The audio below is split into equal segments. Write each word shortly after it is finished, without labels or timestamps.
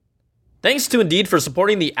Thanks to Indeed for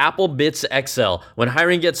supporting the Apple Bitz XL. When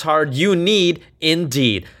hiring gets hard, you need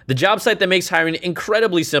Indeed, the job site that makes hiring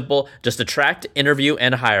incredibly simple. Just attract, interview,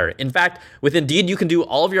 and hire. In fact, with Indeed, you can do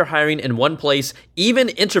all of your hiring in one place, even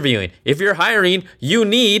interviewing. If you're hiring, you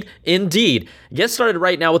need Indeed. Get started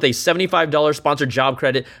right now with a $75 sponsored job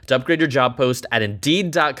credit to upgrade your job post at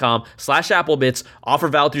Indeed.com/AppleBits. Offer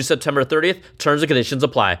valid through September 30th. Terms and conditions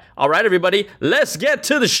apply. All right, everybody, let's get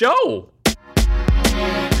to the show.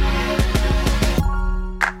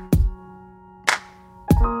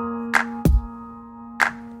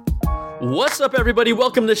 What's up, everybody?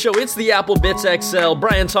 Welcome to the show. It's the Apple Bitz XL.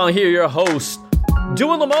 Brian Tong here, your host,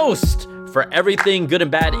 doing the most for everything good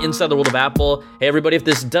and bad inside the world of Apple. Hey, everybody, if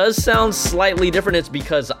this does sound slightly different, it's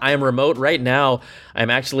because I am remote right now.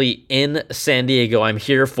 I'm actually in San Diego. I'm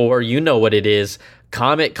here for, you know what it is,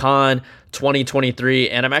 Comic-Con 2023,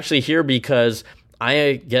 and I'm actually here because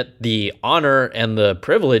I get the honor and the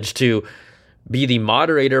privilege to be the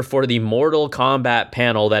moderator for the Mortal Kombat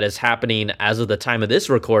panel that is happening as of the time of this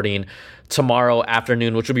recording tomorrow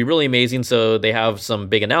afternoon, which will be really amazing. So they have some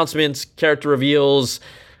big announcements, character reveals,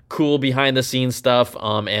 cool behind the scenes stuff,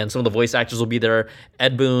 and some of the voice actors will be there.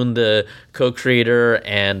 Ed Boon, the co-creator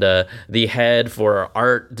and the head for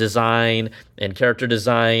art design and character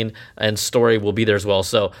design and story, will be there as well.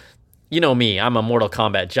 So you know me, I'm a Mortal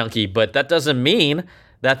Kombat junkie, but that doesn't mean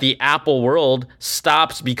that the Apple world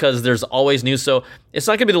stops because there's always news. So it's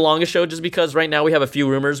not going to be the longest show just because right now we have a few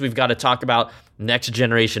rumors. We've got to talk about next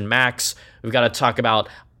generation Macs. We've got to talk about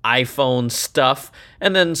iPhone stuff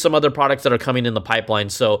and then some other products that are coming in the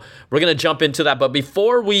pipeline. So we're going to jump into that. But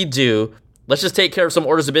before we do, let's just take care of some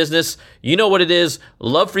orders of business. You know what it is.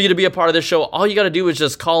 Love for you to be a part of this show. All you got to do is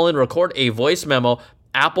just call in, record a voice memo,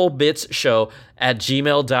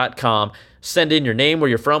 applebitzshow@gmail.com. Send in your name, where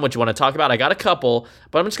you're from, what you want to talk about. I got a couple,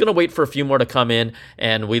 but I'm just going to wait for a few more to come in,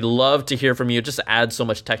 and we'd love to hear from you. Just add so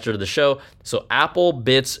much texture to the show. So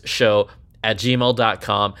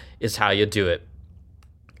applebitzshow@gmail.com is how you do it.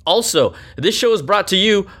 Also, this show is brought to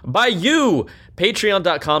you by you.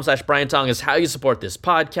 Patreon.com/Brian Tong is how you support this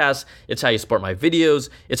podcast. It's how you support my videos.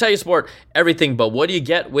 It's how you support everything. But what do you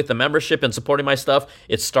get with the membership and supporting my stuff?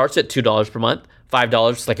 It starts at $2 per month,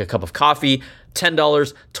 $5 like a cup of coffee,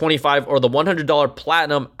 $10, $25, or the $100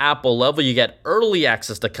 platinum Apple level. You get early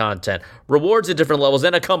access to content, rewards at different levels,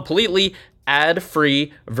 and a completely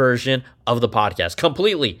ad-free version of the podcast.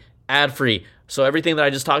 Completely ad-free. So everything that I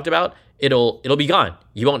just talked about, it'll be gone.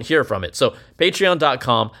 You won't hear from it. So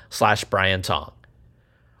patreon.com/Brian Tong.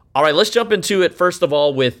 All right, let's jump into it first of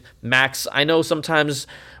all with Macs. I know sometimes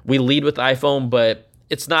we lead with iPhone, but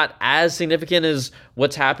it's not as significant as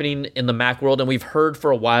what's happening in the Mac world. And we've heard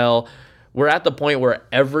for a while, we're at the point where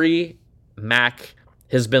every Mac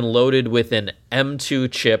has been loaded with an M2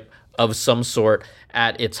 chip of some sort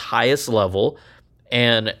at its highest level.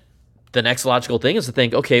 And the next logical thing is to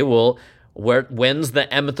think, okay, well, when's the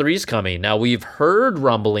M3s coming? Now, we've heard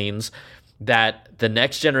rumblings that the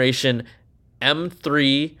next generation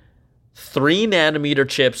M3 3nm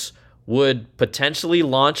chips would potentially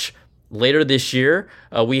launch later this year.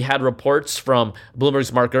 We had reports from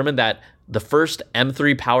Bloomberg's Mark Gurman that the first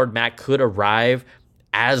M3 powered Mac could arrive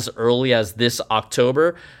as early as this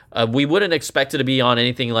October. We wouldn't expect it to be on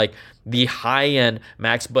anything like the high-end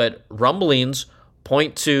Macs, but rumblings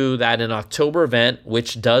point to that an October event,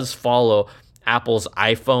 which does follow Apple's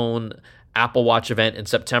iPhone, Apple Watch event in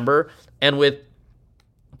September, and with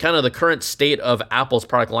kind of the current state of Apple's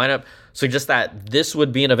product lineup, suggests that this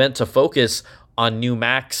would be an event to focus on new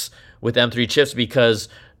Macs with M3 chips, because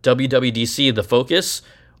WWDC, the focus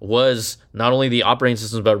was not only the operating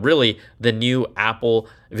systems, but really the new Apple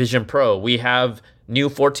Vision Pro. We have new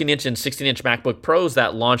 14-inch and 16-inch MacBook Pros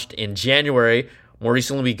that launched in January. More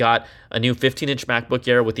recently, we got a new 15-inch MacBook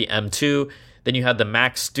Air with the M2. Then you had the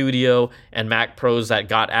Mac Studio and Mac Pros that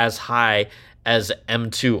got as high as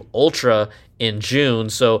M2 Ultra in June.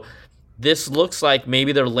 So this looks like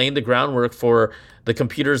maybe they're laying the groundwork for the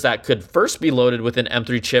computers that could first be loaded with an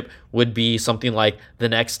M3 chip would be something like the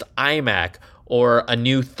next iMac or a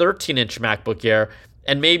new 13-inch MacBook Air,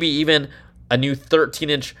 and maybe even a new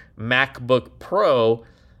 13-inch MacBook Pro.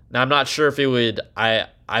 Now, I'm not sure if it would, I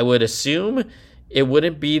would assume it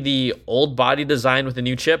wouldn't be the old body design with a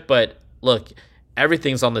new chip, but look,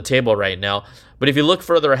 everything's on the table right now. But if you look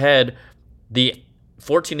further ahead, the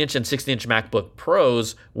 14-inch and 16-inch MacBook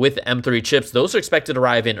Pros with M3 chips, those are expected to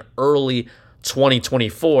arrive in early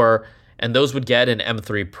 2024, and those would get an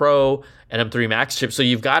M3 Pro and M3 Max chip. So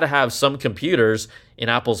you've got to have some computers in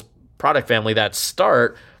Apple's product family that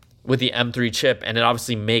start with the M3 chip, and it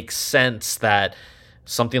obviously makes sense that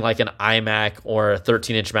something like an iMac or a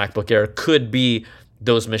 13-inch MacBook Air could be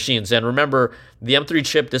those machines. And remember, the M3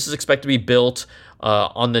 chip, this is expected to be built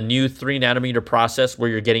on the new 3nm process, where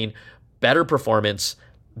you're getting better performance,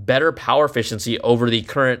 better power efficiency over the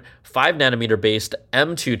current 5nm based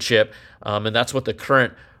M2 chip. And that's what the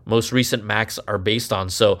current most recent Macs are based on.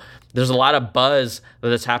 So there's a lot of buzz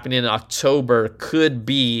that's happening in October, could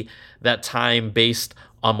be that time based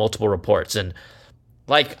on multiple reports. And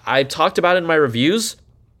like I talked about in my reviews,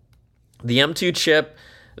 the M2 chip,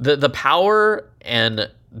 the power and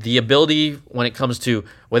the ability when it comes to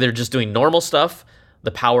whether you're just doing normal stuff,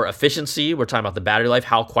 the power efficiency, we're talking about the battery life,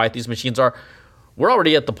 how quiet these machines are. We're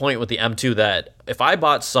already at the point with the M2 that if I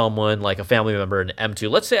bought someone like a family member an M2,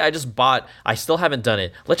 let's say I still haven't done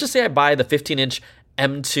it. Let's just say I buy the 15-inch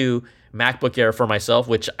M2 MacBook Air for myself,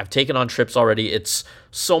 which I've taken on trips already. It's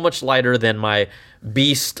so much lighter than my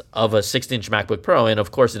beast of a 16-inch MacBook Pro. And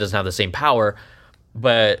of course, it doesn't have the same power,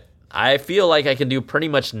 but I feel like I can do pretty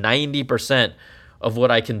much 90% of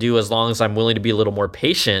what I can do as long as I'm willing to be a little more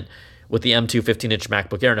patient with the M2 15-inch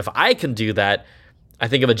MacBook Air. And if I can do that, I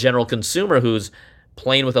think of a general consumer who's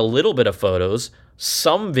playing with a little bit of photos,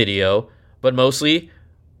 some video, but mostly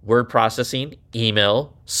word processing,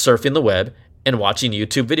 email, surfing the web, and watching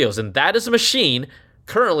YouTube videos. And that is a machine,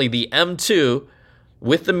 currently the M2,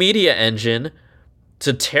 with the media engine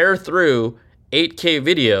to tear through 8K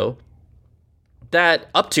video, that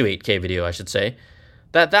up to 8K video, I should say,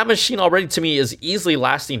 that machine already to me is easily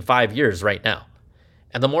lasting 5 years right now.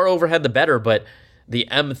 And the more overhead, the better. But the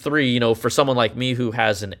M3, for someone like me who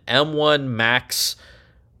has an M1 Max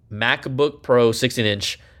MacBook Pro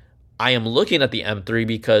 16-inch, I am looking at the M3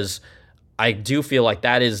 because I do feel like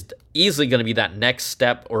that is easily going to be that next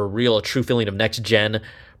step or a true feeling of next gen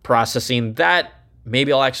processing that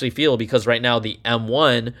maybe I'll actually feel, because right now the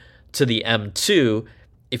M1 to the M2,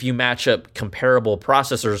 if you match up comparable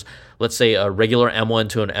processors, let's say a regular M1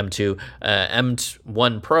 to an M2,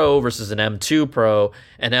 M1 Pro versus an M2 Pro,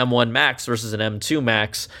 an M1 Max versus an M2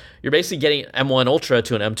 Max, you're basically getting M1 Ultra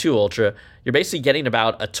to an M2 Ultra. You're basically getting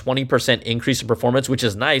about a 20% increase in performance, which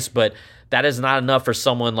is nice, but that is not enough for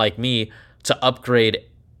someone like me to upgrade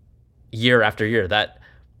year after year.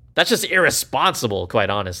 That's just irresponsible, quite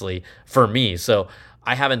honestly, for me. So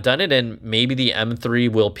I haven't done it, and maybe the M3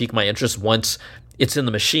 will pique my interest once it's in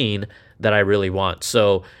the machine that I really want.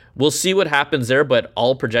 So we'll see what happens there, but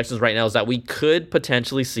all projections right now is that we could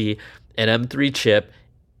potentially see an M3 chip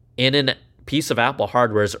in a piece of Apple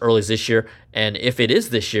hardware as early as this year, and if it is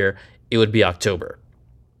this year, it would be October.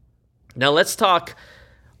 Now let's talk,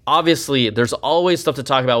 obviously, there's always stuff to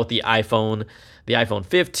talk about with the iPhone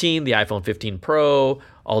 15, the iPhone 15 Pro,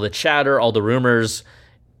 all the chatter, all the rumors.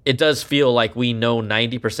 It does feel like we know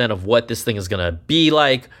 90% of what this thing is going to be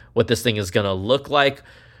like, what this thing is going to look like.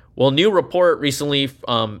 Well, new report recently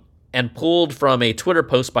and pulled from a Twitter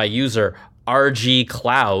post by user RG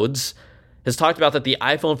Clouds has talked about that the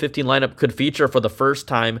iPhone 15 lineup could feature for the first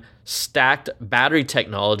time stacked battery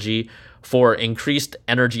technology for increased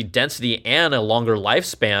energy density and a longer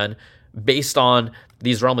lifespan based on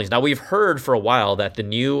these rumblings. Now, we've heard for a while that the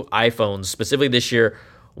new iPhones, specifically this year,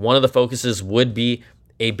 one of the focuses would be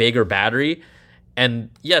a bigger battery. And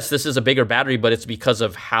yes, this is a bigger battery, but it's because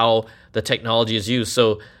of how the technology is used.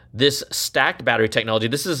 So this stacked battery technology,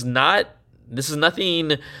 this is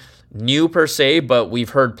nothing new per se, but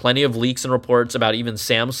we've heard plenty of leaks and reports about even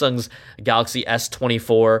Samsung's Galaxy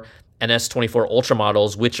S24 and S24 Ultra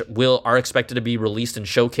models, which are expected to be released and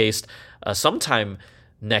showcased sometime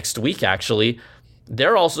next week, actually.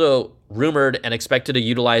 They're also rumored and expected to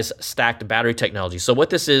utilize stacked battery technology. So what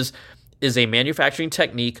this is a manufacturing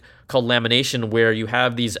technique called lamination, where you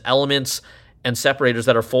have these elements and separators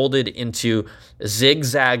that are folded into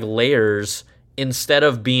zigzag layers instead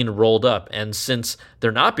of being rolled up. And since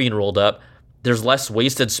they're not being rolled up, there's less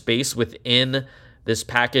wasted space within this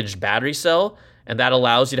packaged battery cell, and that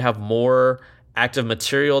allows you to have more active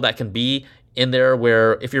material that can be in there,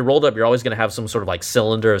 where if you're rolled up, you're always going to have some sort of like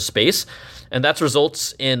cylinder of space, and that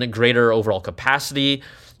results in greater overall capacity.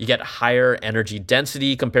 You get higher energy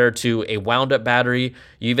density compared to a wound up battery.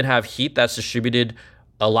 You even have heat that's distributed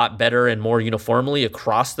a lot better and more uniformly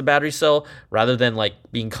across the battery cell rather than like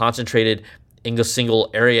being concentrated in a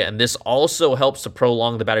single area. And this also helps to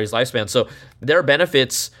prolong the battery's lifespan. So there are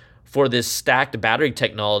benefits for this stacked battery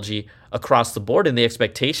technology across the board. And the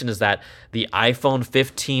expectation is that the iPhone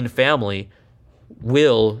 15 family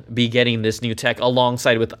will be getting this new tech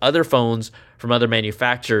alongside with other phones from other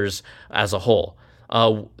manufacturers as a whole.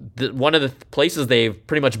 One of the places they've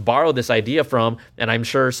pretty much borrowed this idea from, and I'm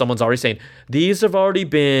sure someone's already saying, these have already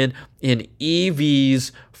been in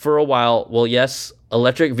EVs for a while. Well, yes,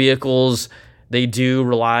 electric vehicles, they do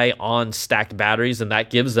rely on stacked batteries, and that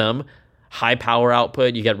gives them high power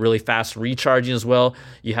output. You get really fast recharging as well.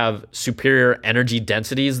 You have superior energy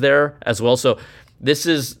densities there as well. So this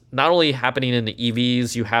is not only happening in the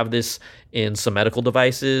EVs, you have this in some medical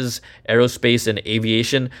devices, aerospace, and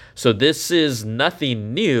aviation. So this is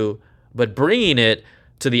nothing new, but bringing it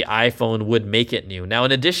to the iPhone would make it new. Now,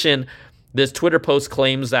 in addition, this Twitter post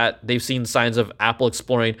claims that they've seen signs of Apple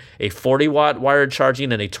exploring a 40-watt wired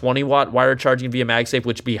charging and a 20-watt wired charging via MagSafe,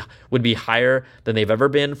 which would be higher than they've ever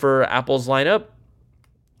been for Apple's lineup.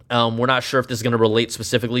 We're not sure if this is going to relate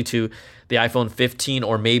specifically to the iPhone 15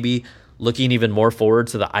 or maybe looking even more forward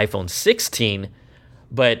to the iPhone 16.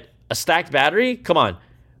 But a stacked battery? Come on.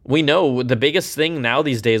 We know the biggest thing now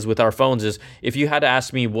these days with our phones is if you had to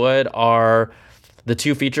ask me what are the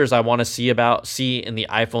two features I want to see in the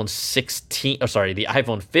iPhone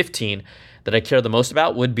 15 that I care the most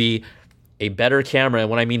about would be a better camera. And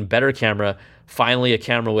when I mean better camera, finally a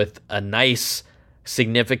camera with a nice,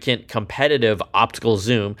 significant, competitive optical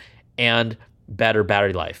zoom and better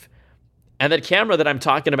battery life. And that camera that I'm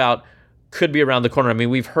talking about could be around the corner. I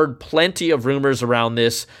mean, we've heard plenty of rumors around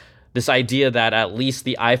this idea that at least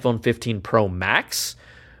the iPhone 15 Pro Max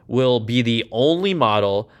will be the only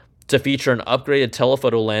model to feature an upgraded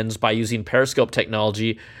telephoto lens by using periscope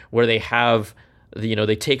technology, where they have,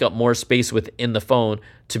 they take up more space within the phone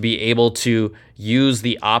to be able to use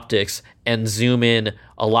the optics and zoom in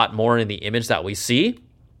a lot more in the image that we see.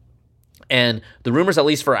 And the rumors, at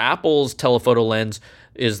least for Apple's telephoto lens,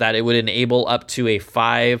 is that it would enable up to a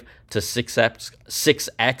 5 to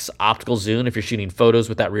 6x optical zoom if you're shooting photos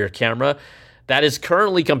with that rear camera. That is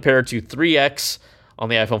currently compared to 3x on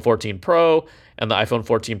the iPhone 14 Pro and the iPhone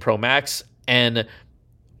 14 Pro Max. And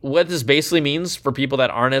what this basically means for people that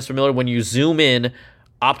aren't as familiar, when you zoom in,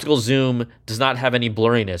 optical zoom does not have any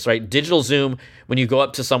blurriness, right? Digital zoom, when you go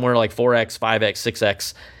up to somewhere like 4x, 5x,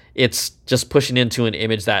 6x, it's just pushing into an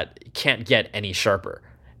image that can't get any sharper.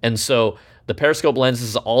 And so the periscope lens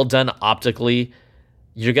is all done optically.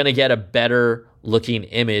 You're going to get a better looking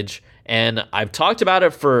image. And I've talked about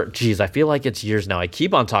it for, I feel like it's years now. I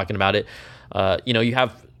keep on talking about it. You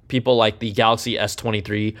have people like the Galaxy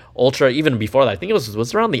S23 Ultra, even before that. I think it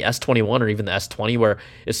was around the S21 or even the S20 where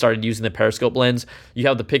it started using the periscope lens. You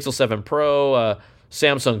have the Pixel 7 Pro,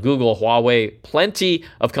 Samsung, Google, Huawei, plenty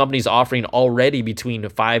of companies offering already between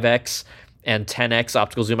 5x and 10x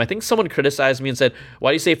optical zoom. I think someone criticized me and said,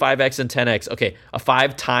 why do you say 5x and 10x? Okay, a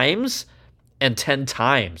 5 times and 10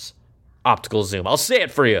 times optical zoom. I'll say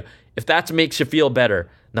it for you if that makes you feel better.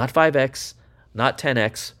 Not 5x, not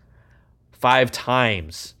 10x, 5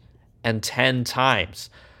 times and 10 times.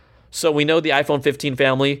 So we know the iPhone 15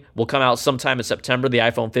 family will come out sometime in September, the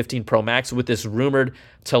iPhone 15 Pro Max with this rumored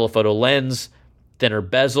telephoto lens, thinner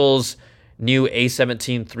bezels, new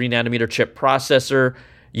A17 3nm chip processor,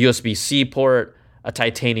 USB-C port, a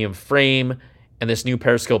titanium frame, and this new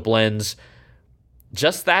periscope lens.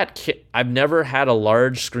 Just that, I've never had a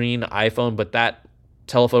large screen iPhone, but that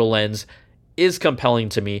telephoto lens is compelling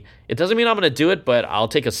to me. It doesn't mean I'm going to do it, but I'll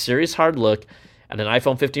take a serious hard look at an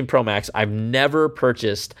iPhone 15 Pro Max. I've never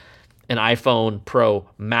purchased an iPhone Pro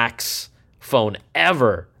Max phone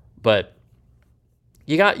ever, but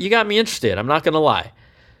you got me interested. I'm not going to lie.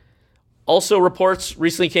 Also, reports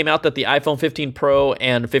recently came out that the iPhone 15 Pro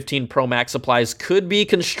and 15 Pro Max supplies could be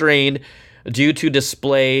constrained due to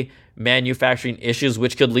display manufacturing issues,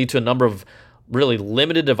 which could lead to a number of really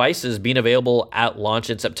limited devices being available at launch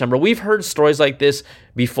in September. We've heard stories like this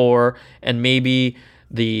before, and maybe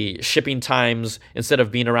the shipping times, instead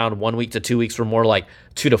of being around 1 week to 2 weeks, were more like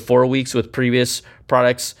 2 to 4 weeks with previous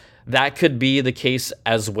products. That could be the case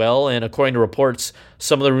as well. And according to reports,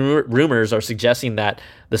 some of the rumors are suggesting that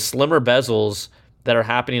the slimmer bezels that are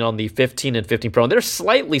happening on the 15 and 15 Pro, and they're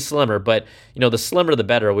slightly slimmer, but the slimmer the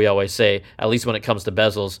better, we always say, at least when it comes to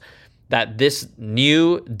bezels, that this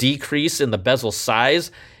new decrease in the bezel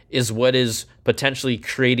size is what is potentially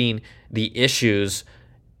creating the issues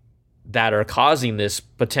that are causing this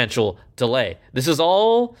potential delay. This is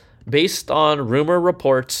all based on rumor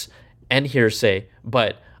reports and hearsay,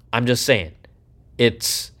 but I'm just saying,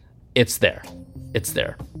 it's there. It's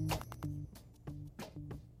there.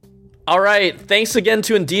 All right, thanks again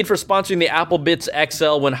to Indeed for sponsoring the Apple Bitz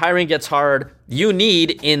XL. When hiring gets hard, you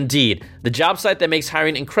need Indeed, the job site that makes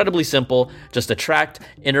hiring incredibly simple. Just attract,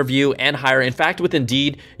 interview, and hire. In fact, with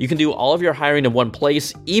Indeed, you can do all of your hiring in one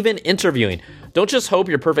place, even interviewing. Don't just hope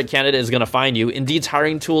your perfect candidate is going to find you. Indeed's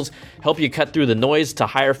hiring tools help you cut through the noise to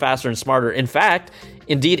hire faster and smarter. In fact,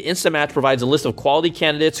 Indeed Instant Match provides a list of quality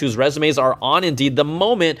candidates whose resumes are on Indeed the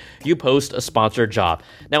moment you post a sponsored job.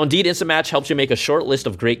 Now, Indeed Instant Match helps you make a short list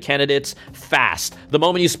of great candidates fast. The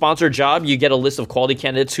moment you sponsor a job, you get a list of quality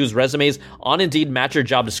candidates whose resumes on Indeed match your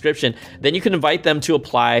job description. Then you can invite them to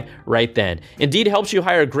apply right then. Indeed helps you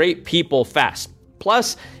hire great people fast.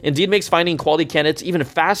 Plus, Indeed makes finding quality candidates even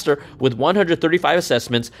faster with 135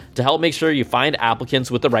 assessments to help make sure you find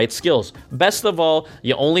applicants with the right skills. Best of all,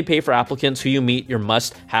 you only pay for applicants who you meet your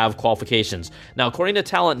must-have qualifications. Now, according to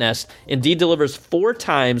Talent Nest, Indeed delivers 4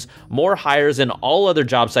 times more hires than all other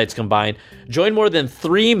job sites combined. Join more than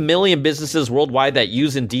 3 million businesses worldwide that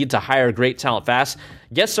use Indeed to hire great talent fast.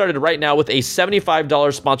 Get started right now with a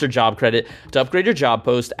 $75 sponsored job credit to upgrade your job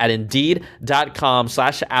post at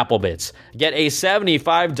Indeed.com/Applebits. Get a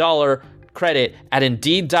 $75 credit at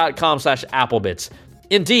Indeed.com/Applebits.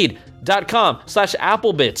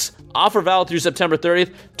 Indeed.com/Applebits. Offer valid through September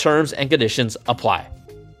 30th. Terms and conditions apply.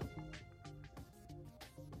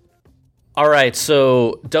 All right,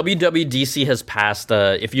 so WWDC has passed.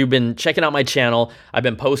 If you've been checking out my channel, I've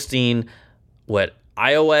been posting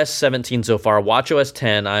iOS 17 so far, watchOS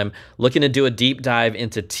 10. I'm looking to do a deep dive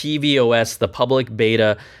into tvOS, the public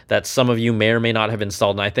beta that some of you may or may not have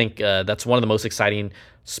installed. And I think that's one of the most exciting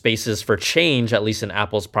spaces for change, at least in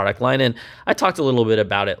Apple's product line. And I talked a little bit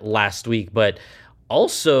about it last week, but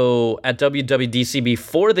also at WWDC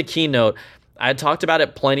before the keynote, I had talked about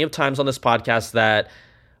it plenty of times on this podcast that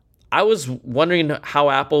I was wondering how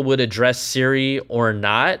Apple would address Siri or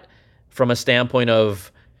not from a standpoint of,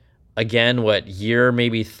 again, year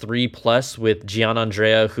maybe 3+ with Gian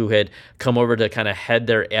Andrea, who had come over to kind of head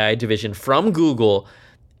their AI division from Google,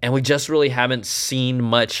 and we just really haven't seen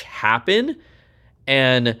much happen.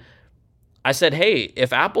 And I said, hey,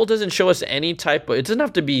 if Apple doesn't show us any type of, it doesn't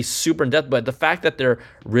have to be super in depth, but the fact that they're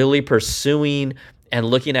really pursuing and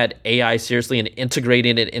looking at AI seriously and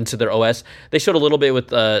integrating it into their OS, they showed a little bit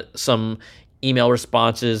with some email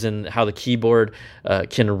responses and how the keyboard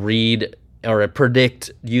can read or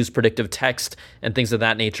use predictive text and things of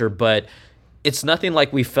that nature. But it's nothing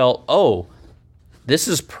like we felt, oh, this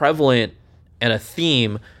is prevalent and a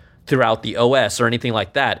theme throughout the OS or anything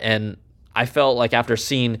like that. And I felt like after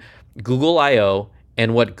seeing Google I/O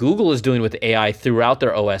and what Google is doing with AI throughout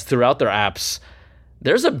their OS, throughout their apps,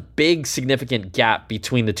 there's a big significant gap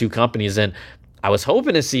between the two companies. And I was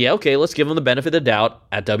hoping to see, okay, let's give them the benefit of the doubt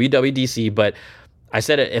at WWDC. But I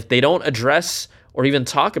said, if they don't address or even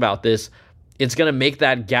talk about this, it's going to make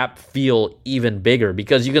that gap feel even bigger,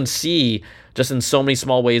 because you can see just in so many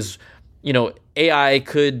small ways, AI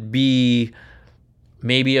could be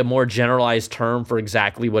maybe a more generalized term for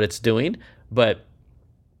exactly what it's doing. But,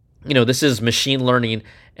 this is machine learning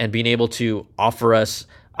and being able to offer us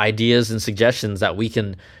ideas and suggestions that we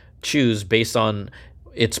can choose based on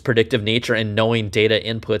its predictive nature and knowing data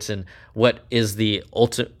inputs and what is a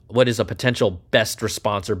potential best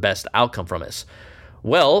response or best outcome from this.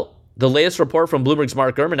 Well, the latest report from Bloomberg's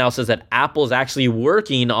Mark Gurman now says that Apple is actually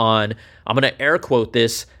working on, I'm going to air quote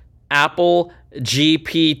this, Apple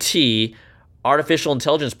GPT artificial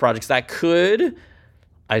intelligence projects that could,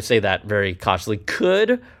 I say that very cautiously,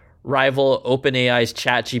 could rival OpenAI's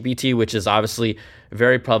ChatGPT, which is obviously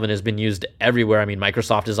very prevalent, has been used everywhere. I mean,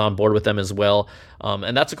 Microsoft is on board with them as well.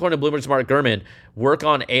 And that's according to Bloomberg's Mark Gurman. Work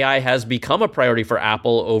on AI has become a priority for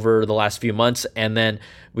Apple over the last few months. And then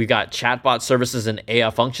we've got chatbot services and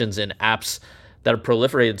AI functions in apps that have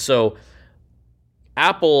proliferated. So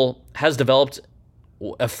Apple has developed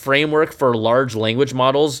a framework for large language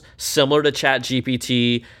models similar to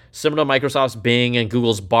ChatGPT, similar to Microsoft's Bing and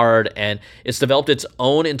Google's Bard, and it's developed its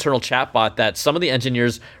own internal chatbot that some of the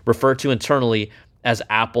engineers refer to internally as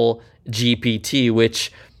Apple GPT,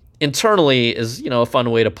 which internally is, a fun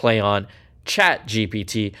way to play on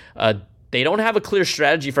ChatGPT. They don't have a clear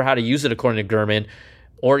strategy for how to use it, according to Gurman,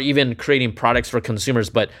 or even creating products for consumers,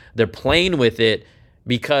 but they're playing with it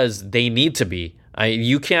because they need to be.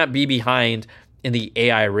 You can't be behind in the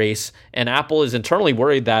AI race, and Apple is internally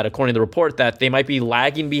worried that, according to the report, that they might be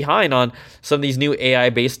lagging behind on some of these new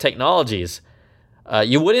AI-based technologies.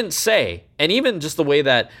 You wouldn't say, and even just the way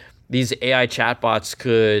that these AI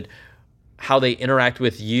chatbots how they interact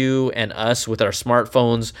with you and us with our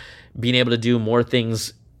smartphones, being able to do more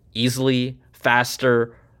things easily,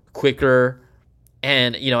 faster, quicker.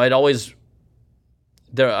 And, one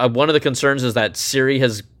of the concerns is that Siri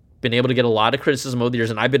has been able to get a lot of criticism over the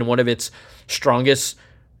years, and I've been one of its strongest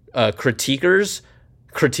critiquers.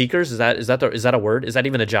 Critiquers, is that a word? Is that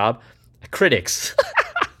even a job? Critics.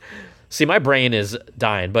 See, my brain is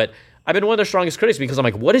dying, but I've been one of their strongest critics because I'm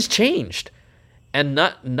like, what has changed? And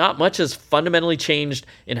not much has fundamentally changed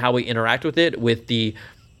in how we interact with it, with the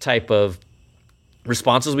type of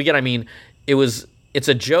responses we get. I mean, it's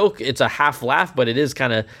a joke, it's a half laugh, but it is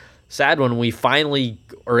kind of sad when we finally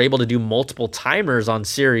are able to do multiple timers on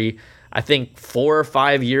Siri. I think 4 or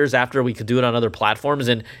 5 years after we could do it on other platforms,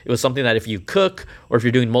 and it was something that if you cook or if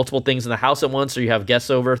you're doing multiple things in the house at once or you have guests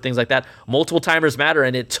over, things like that, multiple timers matter.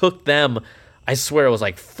 And it took them, I swear it was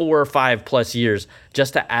like 4 or 5 plus years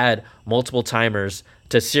just to add multiple timers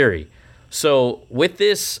to Siri. So with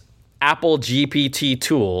this Apple GPT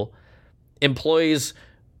tool, employees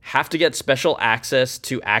have to get special access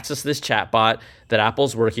to access this chatbot that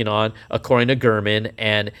Apple's working on, according to Gurman,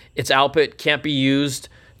 and its output can't be used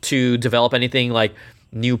to develop anything like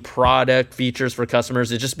new product features for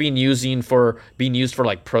customers. It's just being used for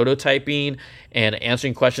like prototyping and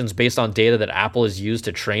answering questions based on data that Apple has used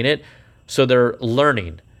to train it. So they're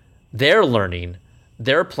learning, they're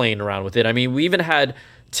playing around with it. I mean, we even had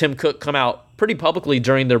Tim Cook come out pretty publicly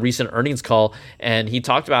during the recent earnings call, and he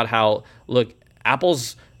talked about how, look,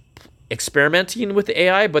 Apple's experimenting with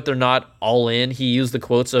AI, but they're not all in. He used the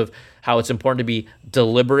quotes of how it's important to be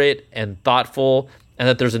deliberate and thoughtful, and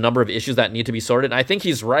that there's a number of issues that need to be sorted. And I think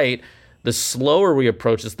he's right. The slower we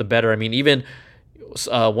approach this, the better. I mean, even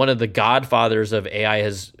one of the godfathers of AI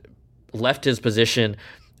has left his position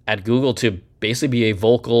at Google to basically be a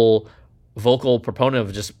vocal proponent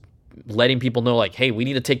of just letting people know, like, hey, we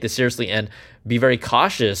need to take this seriously and be very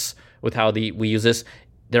cautious with how we use this.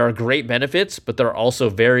 There are great benefits, but there are also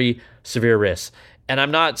very severe risks. And I'm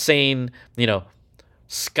not saying,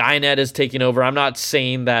 Skynet is taking over. I'm not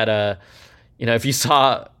saying that, if you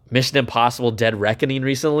saw Mission Impossible Dead Reckoning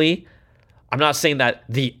recently, I'm not saying that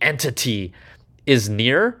the entity is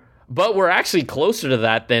near, but we're actually closer to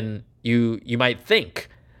that than you might think,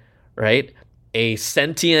 right? A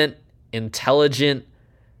sentient, intelligent,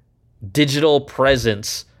 digital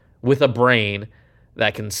presence with a brain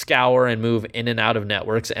that can scour and move in and out of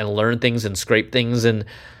networks and learn things and scrape things and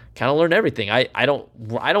kind of learn everything. I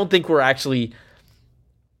don't think we're actually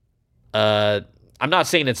I'm not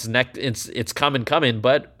saying it's coming,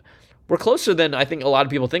 but we're closer than I think a lot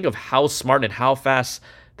of people think of how smart and how fast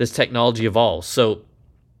this technology evolves. So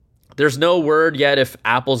there's no word yet if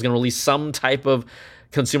Apple's going to release some type of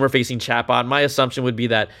consumer-facing chatbot. My assumption would be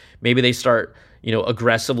that maybe they start,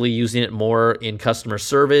 aggressively using it more in customer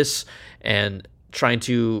service and trying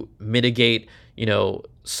to mitigate,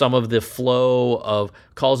 some of the flow of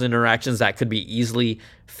calls and interactions that could be easily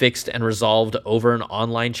fixed and resolved over an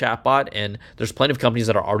online chatbot. And there's plenty of companies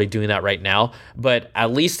that are already doing that right now. But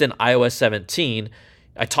at least in iOS 17,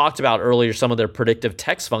 I talked about earlier some of their predictive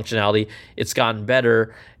text functionality. It's gotten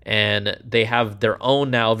better, and they have their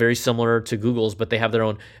own now, very similar to Google's, but they have their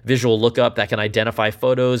own visual lookup that can identify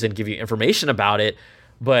photos and give you information about it.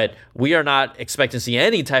 But we are not expecting to see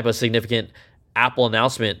any type of significant Apple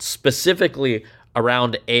announcement specifically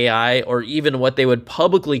around AI, or even what they would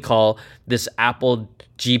publicly call this Apple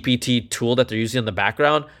GPT tool that they're using in the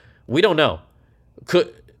background. We don't know.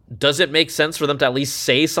 Does it make sense for them to at least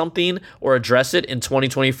say something or address it in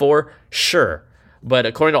 2024? Sure. But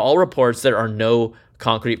according to all reports, there are no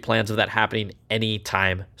concrete plans of that happening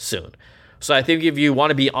anytime soon. So I think if you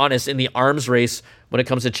want to be honest, in the arms race when it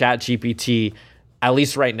comes to ChatGPT, at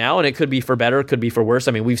least right now, and it could be for better, it could be for worse.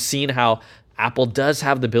 I mean, we've seen how Apple does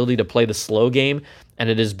have the ability to play the slow game, and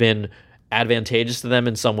it has been advantageous to them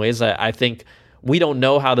in some ways. I think we don't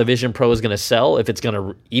know how the Vision Pro is going to sell, if it's going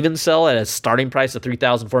to even sell at a starting price of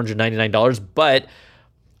 $3,499. But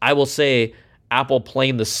I will say Apple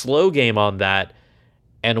playing the slow game on that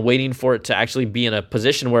and waiting for it to actually be in a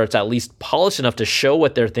position where it's at least polished enough to show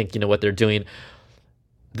what they're thinking and what they're doing.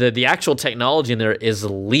 The actual technology in there is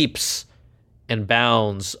leaps and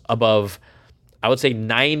bounds above, I would say,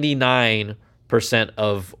 99%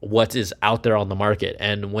 of what is out there on the market.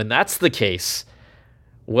 And when that's the case,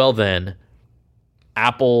 well then,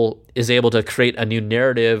 Apple is able to create a new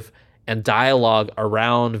narrative and dialogue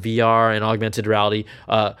around VR and augmented reality.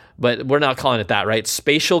 But we're not calling it that, right?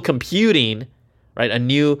 Spatial computing, right? A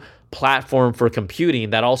new platform for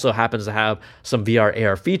computing that also happens to have some VR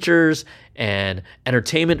AR features and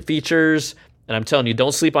entertainment features. And I'm telling you,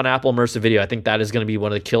 don't sleep on Apple Immersive Video. I think that is going to be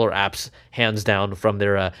one of the killer apps, hands down, from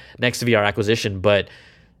their next VR acquisition. But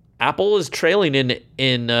Apple is trailing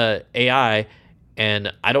in AI,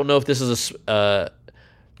 and I don't know if this is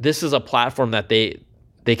a platform that they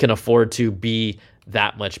can afford to be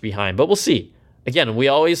that much behind. But we'll see. Again, we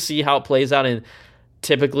always see how it plays out, and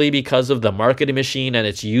typically because of the marketing machine and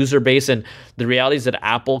its user base, and the reality is that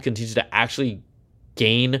Apple continues to actually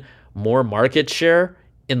gain more market share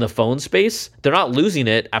in the phone space. They're not losing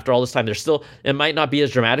it after all this time. It might not be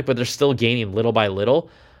as dramatic, but they're still gaining little by little.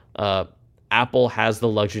 Apple has the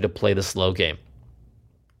luxury to play the slow game.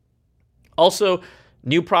 Also,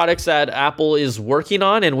 new products that Apple is working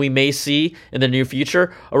on and we may see in the near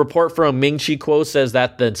future. A report from Ming-Chi Kuo says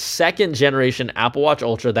that the second generation Apple Watch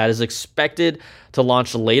Ultra that is expected to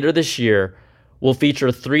launch later this year will feature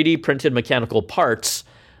 3D printed mechanical parts.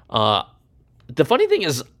 The funny thing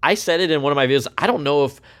is, I said it in one of my videos,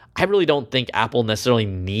 I really don't think Apple necessarily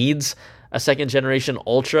needs a second generation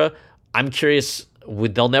Ultra. I'm curious,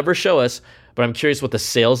 they'll never show us, but I'm curious what the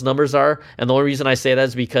sales numbers are. And the only reason I say that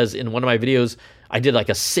is because in one of my videos, I did like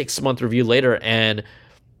a 6-month review later. And,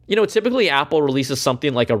 typically Apple releases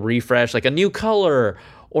something like a refresh, like a new color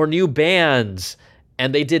or new bands.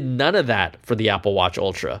 And they did none of that for the Apple Watch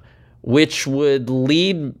Ultra, which would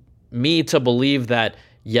lead me to believe that,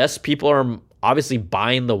 yes, people are obviously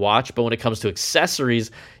buying the watch, but when it comes to accessories,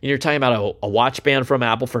 and you're talking about a watch band from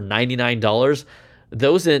Apple for $99,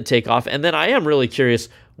 those didn't take off. And then I am really curious,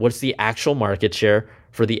 what's the actual market share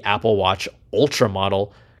for the Apple Watch Ultra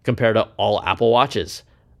model compared to all Apple Watches?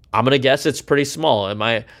 I'm going to guess it's pretty small.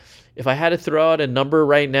 If I had to throw out a number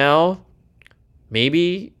right now,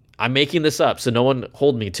 maybe, I'm making this up, so no one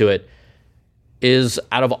hold me to it, is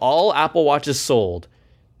out of all Apple Watches sold,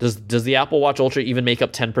 does the Apple Watch Ultra even make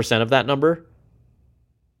up 10% of that number?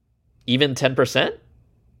 Even 10%?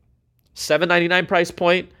 $799 price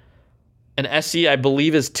point. An SE, I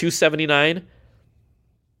believe, is $279. And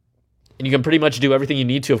you can pretty much do everything you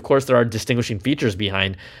need to. Of course, there are distinguishing features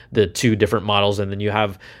behind the two different models. And then you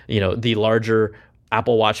have, the larger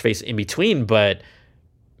Apple Watch face in between. But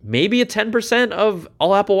maybe a 10% of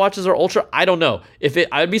all Apple Watches are Ultra. I don't know.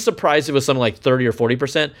 I'd be surprised if it was something like 30 or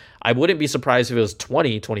 40%. I wouldn't be surprised if it was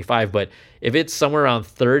 20, 25. But if it's somewhere around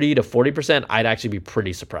 30 to 40%, I'd actually be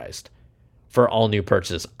pretty surprised for all new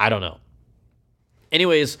purchases. I don't know.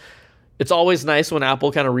 Anyways, it's always nice when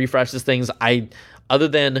Apple kind of refreshes things. Other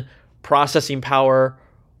than processing power,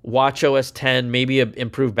 watchOS 10, maybe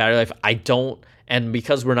improved battery life, I don't. And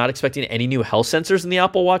because we're not expecting any new health sensors in the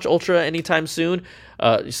Apple Watch Ultra anytime soon,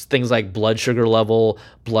 things like blood sugar level,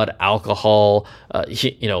 blood alcohol,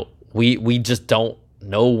 we just don't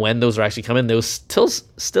know when those are actually coming. Those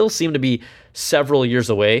still seem to be several years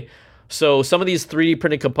away. So some of these 3D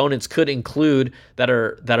printed components could include that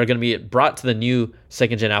are going to be brought to the new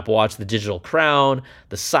second gen Apple Watch: the digital crown,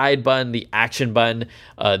 the side button, the action button.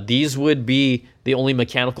 These would be the only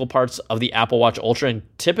mechanical parts of the Apple Watch Ultra, and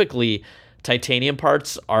typically titanium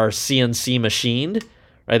parts are CNC machined,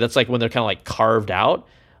 right? That's like when they're kind of like carved out.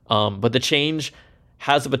 But the change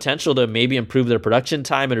has the potential to maybe improve their production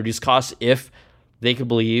time and reduce costs if they could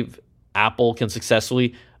believe Apple can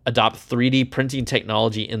successfully adopt 3D printing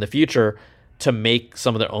technology in the future to make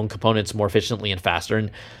some of their own components more efficiently and faster. And,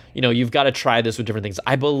 you've got to try this with different things.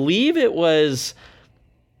 I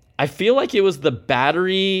feel like it was the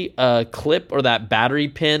battery clip or that battery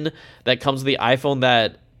pin that comes with the iPhone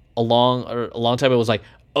that a long time ago was like,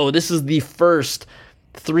 oh, this is the first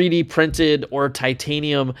 3D printed or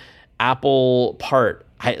titanium Apple part.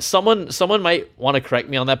 Someone might want to correct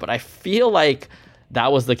me on that, but I feel like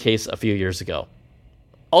that was the case a few years ago.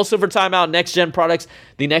 Also for timeout, next-gen products,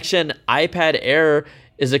 the next-gen iPad Air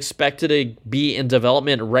is expected to be in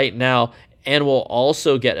development right now and will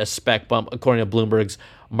also get a spec bump, according to Bloomberg's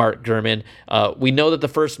Mark Gurman. We know that the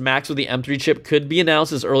first Macs with the M3 chip could be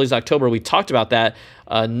announced as early as October. We talked about that.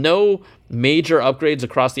 No major upgrades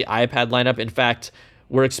across the iPad lineup. In fact,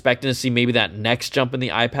 we're expecting to see maybe that next jump in the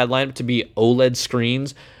iPad lineup to be OLED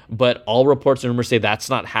screens, but all reports and rumors say that's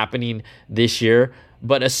not happening this year.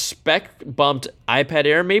 But a spec-bumped iPad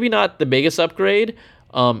Air, maybe not the biggest upgrade.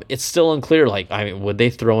 It's still unclear. Would they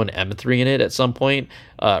throw an M3 in it at some point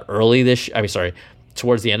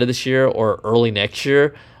towards the end of this year or early next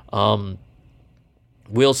year?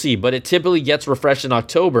 We'll see. But it typically gets refreshed in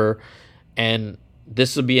October, and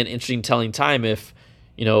this would be an interesting telling time if,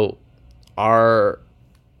 is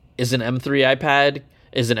an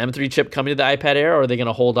M3 chip coming to the iPad Air, or are they going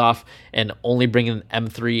to hold off and only bring in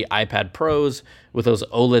M3 iPad Pros with those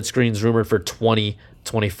OLED screens rumored for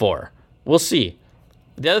 2024? We'll see.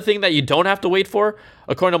 The other thing that you don't have to wait for,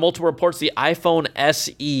 according to multiple reports, the iPhone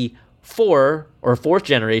SE 4 or 4th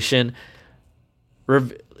generation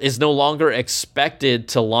is no longer expected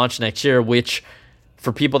to launch next year, which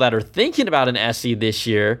for people that are thinking about an SE this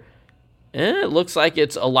year, it looks like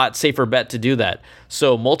it's a lot safer bet to do that.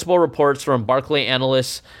 So multiple reports from Barclay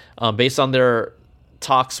analysts based on their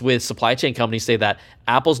talks with supply chain companies say that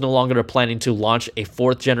Apple's no longer planning to launch a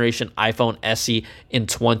 4th generation iPhone SE in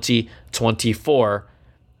 2024.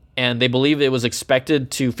 And they believe it was expected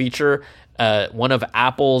to feature one of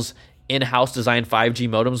Apple's in-house designed 5G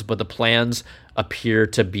modems, but the plans appear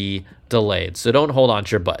to be delayed. So don't hold on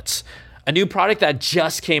to your butts. A new product that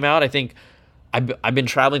just came out, I think I've been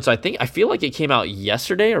traveling, so I feel like it came out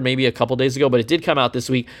yesterday or maybe a couple days ago, but it did come out this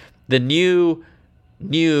week. The new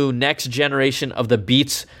next generation of the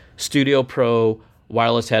Beats Studio Pro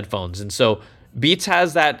wireless headphones. And so Beats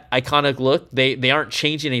has that iconic look. They aren't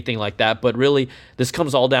changing anything like that, but really this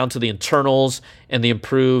comes all down to the internals and the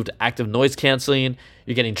improved active noise canceling.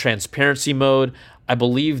 You're getting transparency mode. I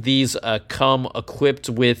believe these come equipped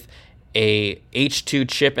with a H2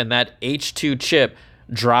 chip, and that H2 chip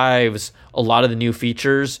drives a lot of the new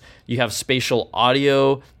features. You have spatial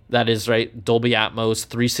audio, that is right, Dolby Atmos,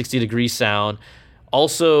 360-degree sound.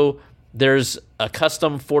 Also, there's a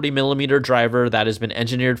custom 40 millimeter driver that has been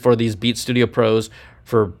engineered for these Beats Studio Pros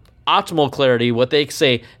for optimal clarity, what they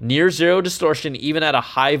say near zero distortion even at a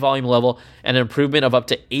high volume level, and an improvement of up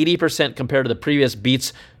to 80% compared to the previous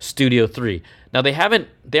Beats Studio 3. Now they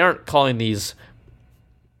aren't calling these,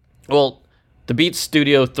 well, the Beats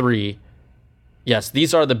Studio 3. Yes,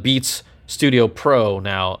 these are the Beats Studio Pro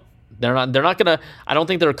now. They're not gonna, I don't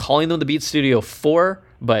think they're calling them the Beats Studio 4,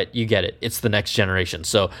 but you get it. It's the next generation.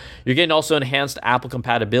 So you're getting also enhanced Apple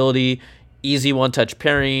compatibility, easy one-touch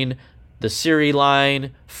pairing, the Siri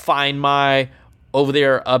line, Find My,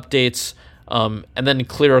 over-the-air updates, and then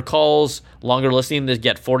clearer calls, longer listening to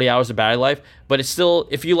get 40 hours of battery life. But it's still,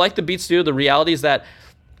 if you like the Beats Studio, the reality is that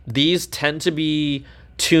these tend to be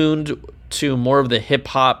tuned to more of the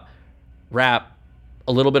hip-hop, rap,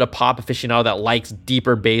 a little bit of pop aficionado that likes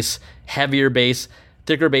deeper bass, heavier bass,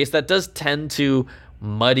 thicker bass. That does tend to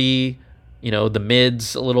muddy, the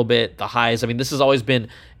mids a little bit, the highs. I mean, this has always been,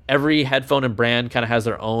 every headphone and brand kind of has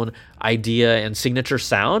their own idea and signature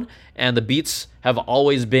sound, and the Beats have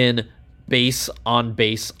always been bass on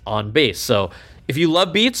bass on bass. So if you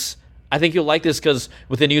love Beats, I think you'll like this, because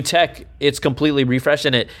with the new tech, it's completely refreshed,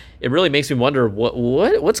 and it really makes me wonder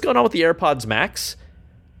what's going on with the AirPods Max.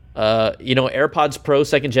 AirPods Pro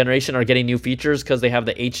 2nd generation are getting new features because they have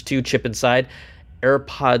the H2 chip inside.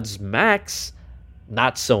 AirPods Max,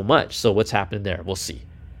 not so much. So what's happening there? We'll see.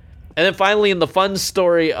 And then finally, in the fun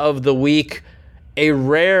story of the week, a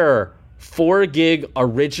rare 4 gig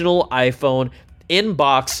original iPhone in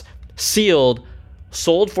box, sealed,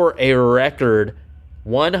 sold for a record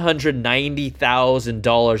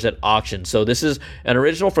 $190,000 at auction. So this is an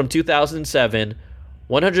original from 2007,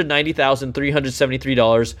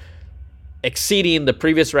 $190,373, exceeding the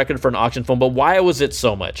previous record for an auction phone. But why was it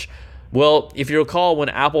so much? Well, if you recall, when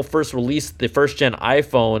Apple first released the first gen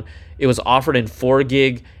iPhone, it was offered in 4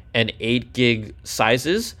 gig and 8 gig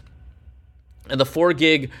sizes. And the 4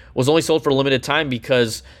 gig was only sold for a limited time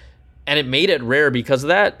and it made it rare because of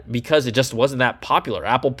that, because it just wasn't that popular.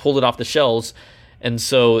 Apple pulled it off the shelves. And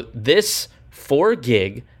so this 4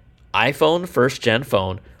 gig iPhone first gen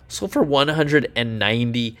phone sold for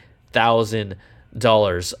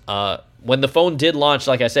 $190,000. When the phone did launch,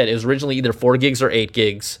 like I said, it was originally either 4 gigs or 8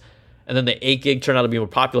 gigs. And then the 8 gig turned out to be more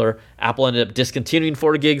popular. Apple ended up discontinuing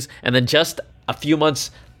 4 gigs, and then just a few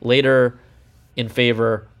months later in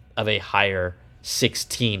favor of a higher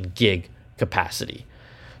 16 gig capacity.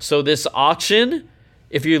 So this auction,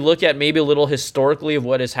 if you look at maybe a little historically of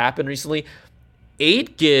what has happened recently,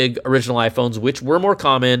 8 gig original iPhones, which were more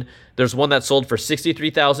common, there's one that sold for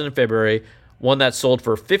 $63,000 in February, one that sold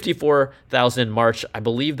for $54,000 in March. I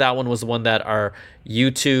believe that one was the one that our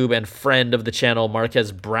YouTube and friend of the channel,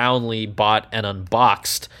 Marquez Brownlee, bought and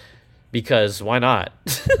unboxed, because why not?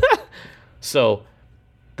 So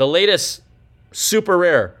the latest super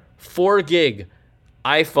rare 4 gig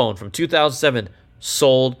iPhone from 2007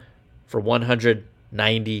 sold for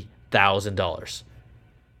 $190,000.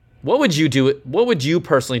 What would you do? What would you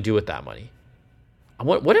personally do with that money?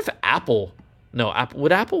 What if Apple? No,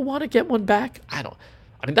 would Apple want to get one back? I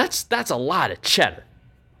mean, that's a lot of cheddar.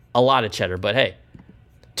 A lot of cheddar. But hey,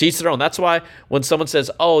 to each their own. That's why when someone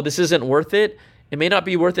says, oh, this isn't worth it, it may not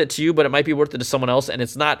be worth it to you, but it might be worth it to someone else. And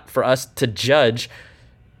it's not for us to judge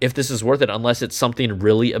if this is worth it unless it's something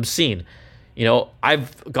really obscene.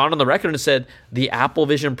 I've gone on the record and said the Apple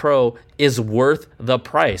Vision Pro is worth the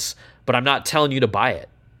price, but I'm not telling you to buy it.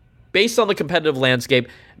 Based on the competitive landscape,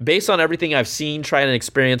 based on everything I've seen, tried, and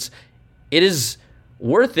experienced, it is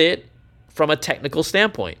worth it from a technical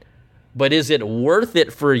standpoint. But is it worth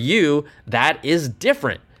it for you? That is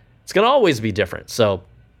different. It's going to always be different. So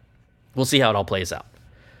we'll see how it all plays out.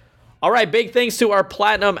 All right, big thanks to our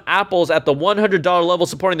Platinum Apples at the $100 level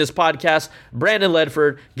supporting this podcast: Brandon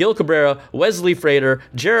Ledford, Gil Cabrera, Wesley Frater,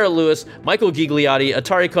 Jarrett Lewis, Michael Gigliotti,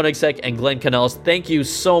 Atari Koenigsegg, and Glenn Canellis. Thank you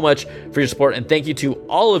so much for your support, and thank you to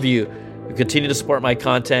all of you who continue to support my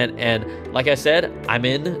content. And like I said, I'm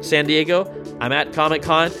in San Diego, I'm at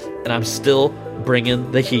Comic-Con, and I'm still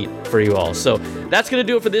bringing the heat for you all. So that's going to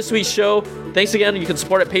do it for this week's show. Thanks again. You can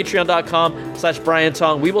support at patreon.com/Brian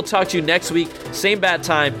Tong. We will talk to you next week. Same bat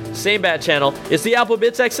time, same bat channel. It's the Apple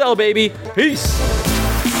Bitz XL, baby. Peace.